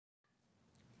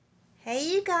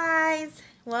Hey you guys!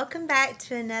 Welcome back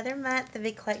to another month of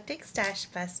Eclectic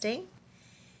Stashbusting.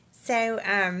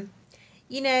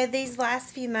 These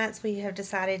last few months we have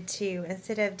decided to,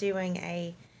 instead of doing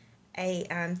a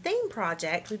theme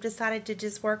project, we've decided to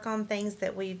just work on things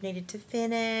that we've needed to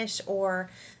finish or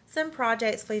some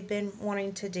projects we've been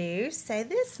wanting to do. So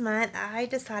this month I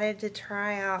decided to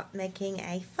try out making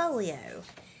a folio.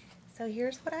 So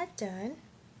here's what I've done.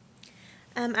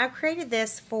 I created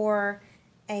this for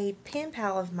a pen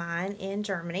pal of mine in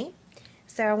Germany.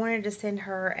 So I wanted to send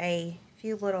her a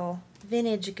few little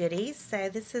vintage goodies. So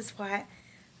this is what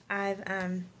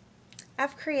I've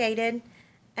created.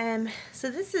 So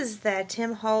this is the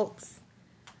Tim Holtz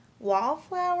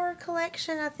Wallflower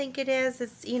collection, I think it is.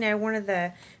 It's, one of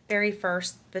the very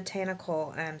first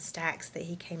botanical stacks that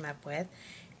he came up with.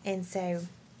 And so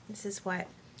this is what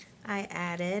I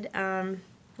added.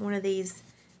 One of these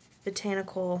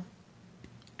botanical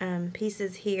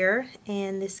pieces here,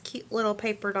 and this cute little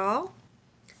paper doll,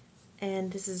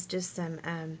 and this is just some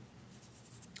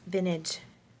vintage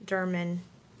German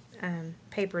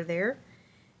paper there,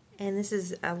 and this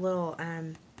is a little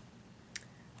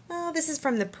this is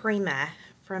from the Prima,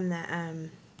 from the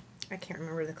I can't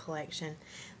remember the collection.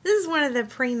 This is one of the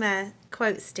Prima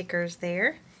quote stickers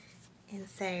there, and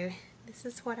so this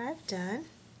is what I've done.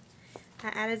 I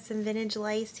added some vintage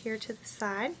lace here to the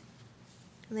side.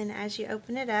 And then as you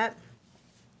open it up,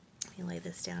 let me lay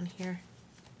this down here.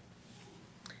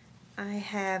 I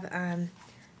have,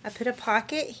 I put a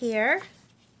pocket here.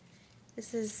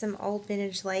 This is some old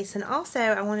vintage lace. And also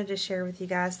I wanted to share with you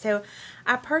guys. So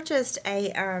I purchased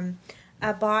a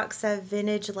box of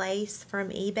vintage lace from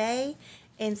eBay.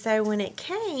 And so when it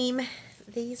came,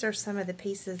 these are some of the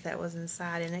pieces that was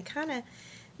inside. And it kind of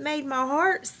made my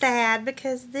heart sad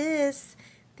because this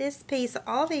piece,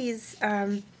 all these,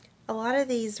 a lot of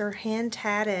these are hand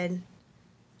tatted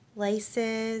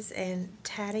laces and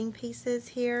tatting pieces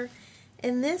here.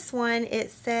 In this one it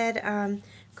said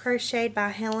crocheted by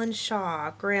Helen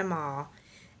Shaw, Grandma.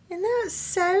 And that's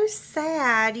so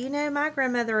sad. My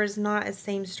grandmother is not a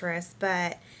seamstress,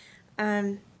 but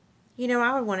I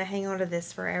would want to hang on to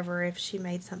this forever if she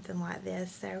made something like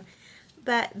this. So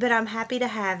but I'm happy to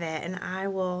have it, and I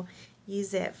will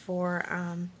use it for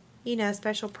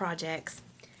special projects.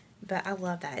 But I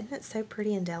love that. Isn't it so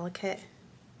pretty and delicate?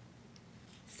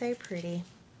 So pretty.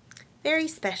 Very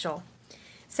special.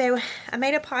 So I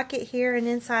made a pocket here, and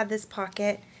inside this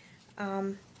pocket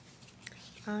I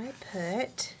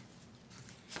put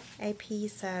a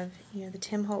piece of the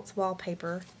Tim Holtz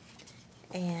wallpaper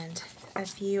and a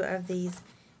few of these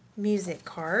music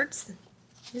cards.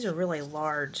 These are really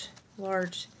large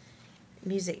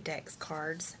music decks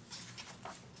cards,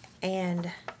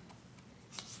 and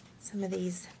some of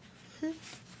these.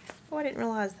 Oh, I didn't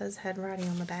realize those had writing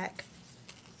on the back.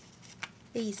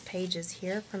 These pages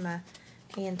here from a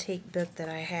antique book that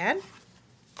I had.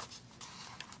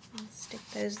 I'll stick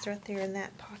those right there in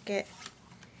that pocket.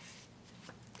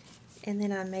 And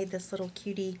then I made this little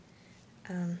cutie,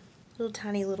 little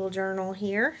tiny little journal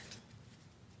here.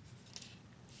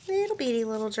 Little bitty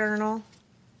little journal.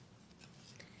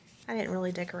 I didn't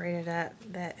really decorate it up,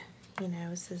 but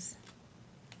this is.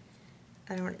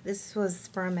 This was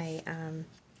from a,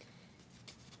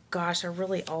 a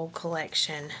really old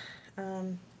collection.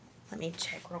 Let me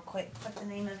check real quick what the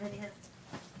name of it is.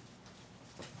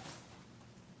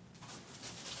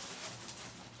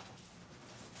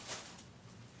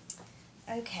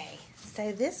 Okay,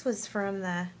 so this was from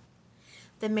the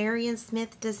Marion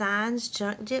Smith Designs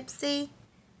Junk Gypsy,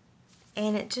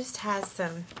 and it just has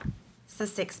some, it's a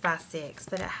 6x6,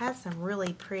 but it has some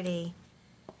really pretty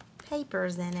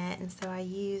papers in it, and so I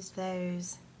used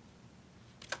those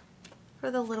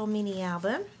for the little mini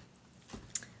album.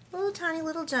 A little tiny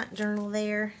little junk journal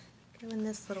there, go in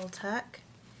this little tuck.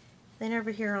 Then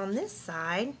over here on this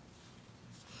side,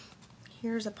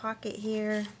 here's a pocket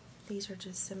here. These are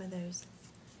just some of those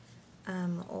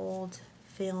old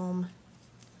film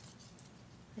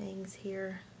things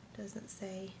here. Doesn't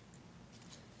say.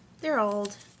 They're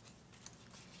old.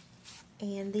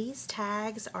 And these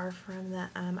tags are from the,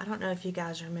 I don't know if you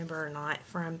guys remember or not,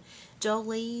 from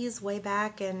Jolie's way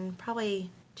back in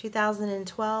probably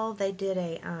 2012. They did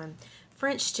a,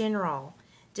 French General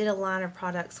did a line of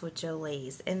products with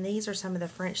Jolie's. And these are some of the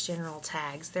French General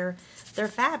tags. They're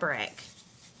fabric.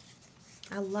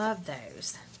 I love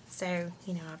those. So,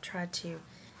 I've tried to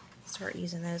start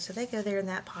using those. So they go there in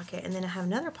that pocket. And then I have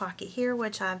another pocket here,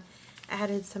 which I've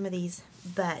added some of these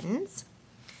buttons.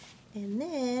 And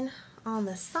then on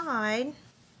the side,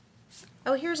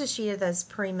 oh, here's a sheet of those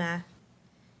Prima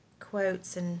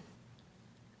quotes and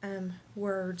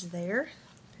words there.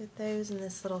 put those in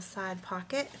this little side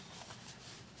pocket.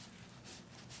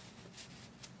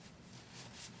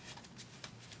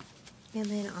 And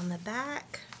then on the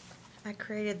back, I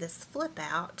created this flip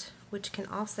out, which can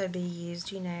also be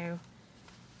used, you know,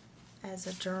 as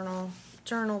a journal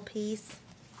piece.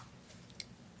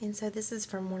 And so this is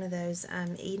from one of those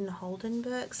Eden Holden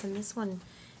books, and this one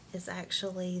is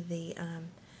actually the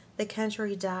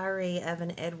Country Diary of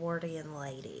an Edwardian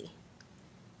Lady.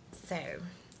 So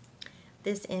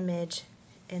this image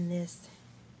and this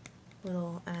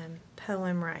little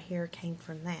poem right here came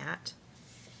from that.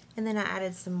 And then I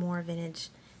added some more vintage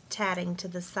tatting to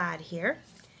the side here.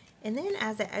 And then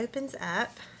as it opens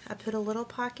up, I put a little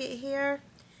pocket here.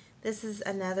 This is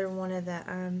another one of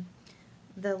the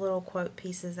little quote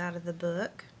pieces out of the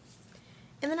book.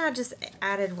 And then I just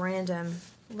added random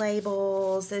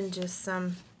labels and just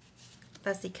some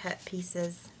fussy cut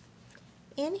pieces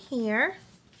in here.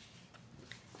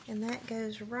 And that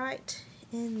goes right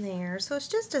in there. So it's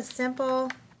just a simple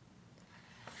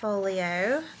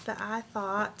folio, but I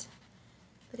thought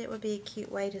that it would be a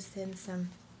cute way to send some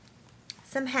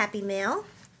happy mail.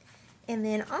 And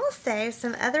then also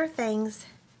some other things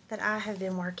that I have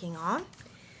been working on.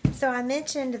 So I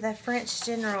mentioned the French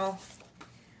General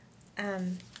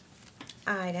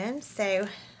items. So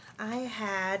I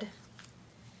had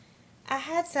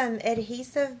some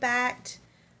adhesive backed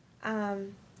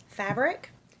fabric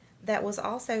that was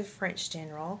also French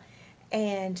General,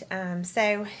 and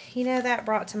so you know, that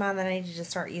brought to mind that I needed to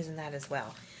start using that as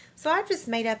well. So I just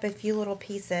made up a few little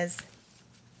pieces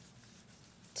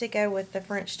to go with the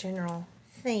French General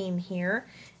theme here,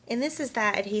 and this is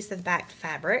that adhesive backed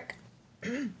fabric.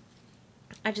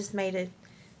 I just made a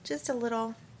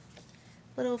little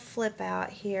flip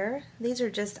out here. These are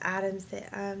just items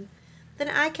that then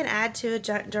I can add to a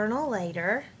journal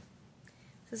later.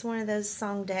 This is one of those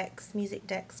song decks, music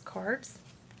decks cards.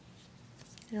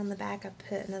 And on the back I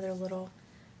put another little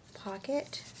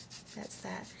pocket. That's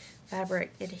that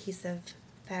fabric, adhesive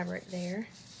fabric there.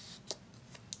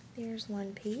 There's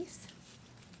one piece.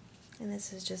 And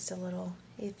this is just a little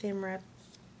ephemera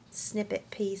snippet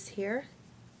piece here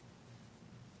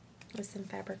with some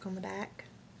fabric on the back.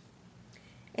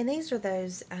 And these are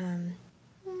those, I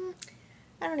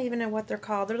don't even know what they're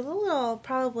called. They're little,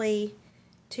 probably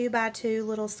 2x2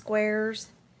 little squares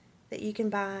that you can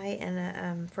buy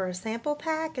in for a sample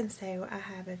pack, and so I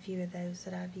have a few of those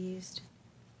that I've used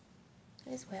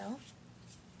as well.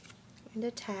 And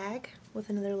a tag with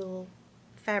another little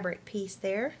fabric piece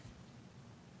there.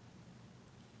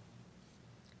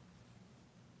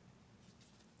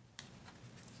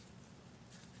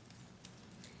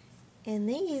 And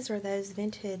these are those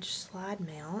vintage slide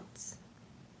mounts.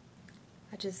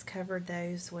 I just covered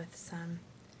those with some,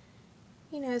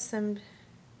 you know, some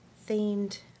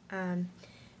themed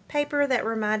paper that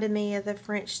reminded me of the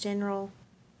French General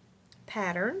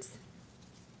patterns.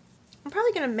 I'm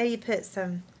probably going to maybe put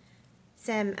some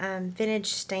vintage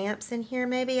stamps in here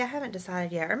maybe. I haven't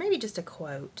decided yet. Or maybe just a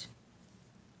quote.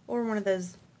 Or one of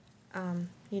those,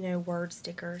 you know, word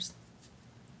stickers.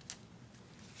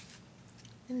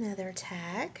 Another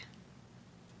tag.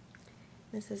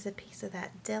 This is a piece of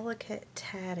that delicate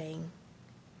tatting.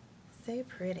 So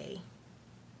pretty.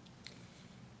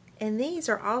 And these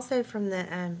are also from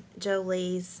the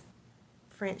Jolie's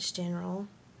French General.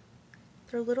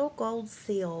 They're little gold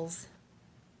seals.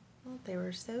 Oh, they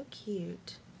were so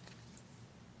cute.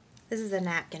 This is a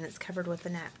napkin. It's covered with a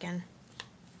napkin.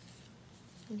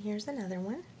 And here's another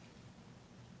one.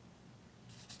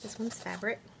 This one's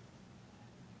fabric.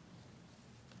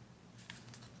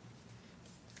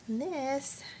 And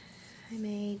this, I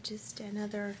made just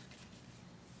another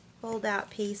fold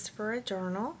out piece for a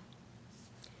journal.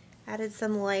 Added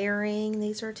some layering.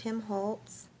 These are Tim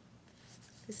Holtz.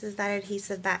 This is that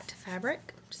adhesive backed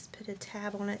fabric. Just put a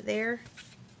tab on it there.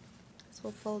 This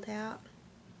will fold out.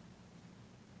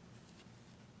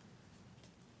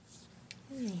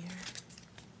 And there.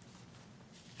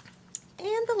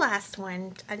 And the last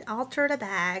one, I altered a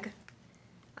bag.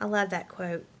 I love that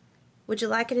quote. Would you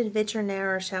like an adventure now,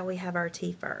 or shall we have our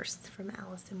tea first? From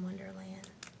Alice in Wonderland.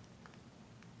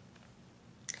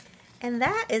 And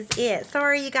that is it.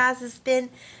 Sorry, you guys, it's been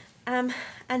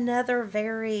another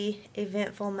very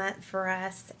eventful month for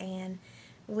us, and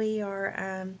we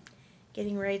are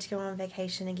getting ready to go on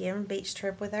vacation again, beach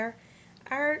trip with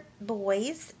our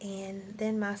boys, and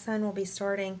then my son will be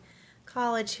starting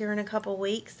college here in a couple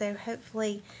weeks, so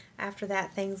hopefully after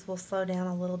that things will slow down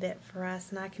a little bit for us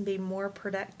and I can be more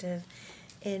productive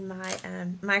in my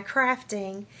my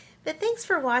crafting. But thanks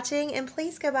for watching, and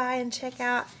please go by and check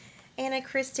out Anna,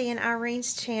 Christy, and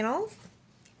Irene's channels.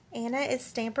 Anna is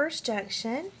Stampers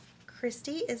Junction,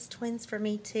 Christy is Twins for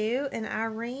Me Too, and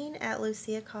Irene at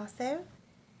Lucia Casso.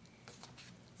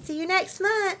 See you next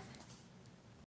month.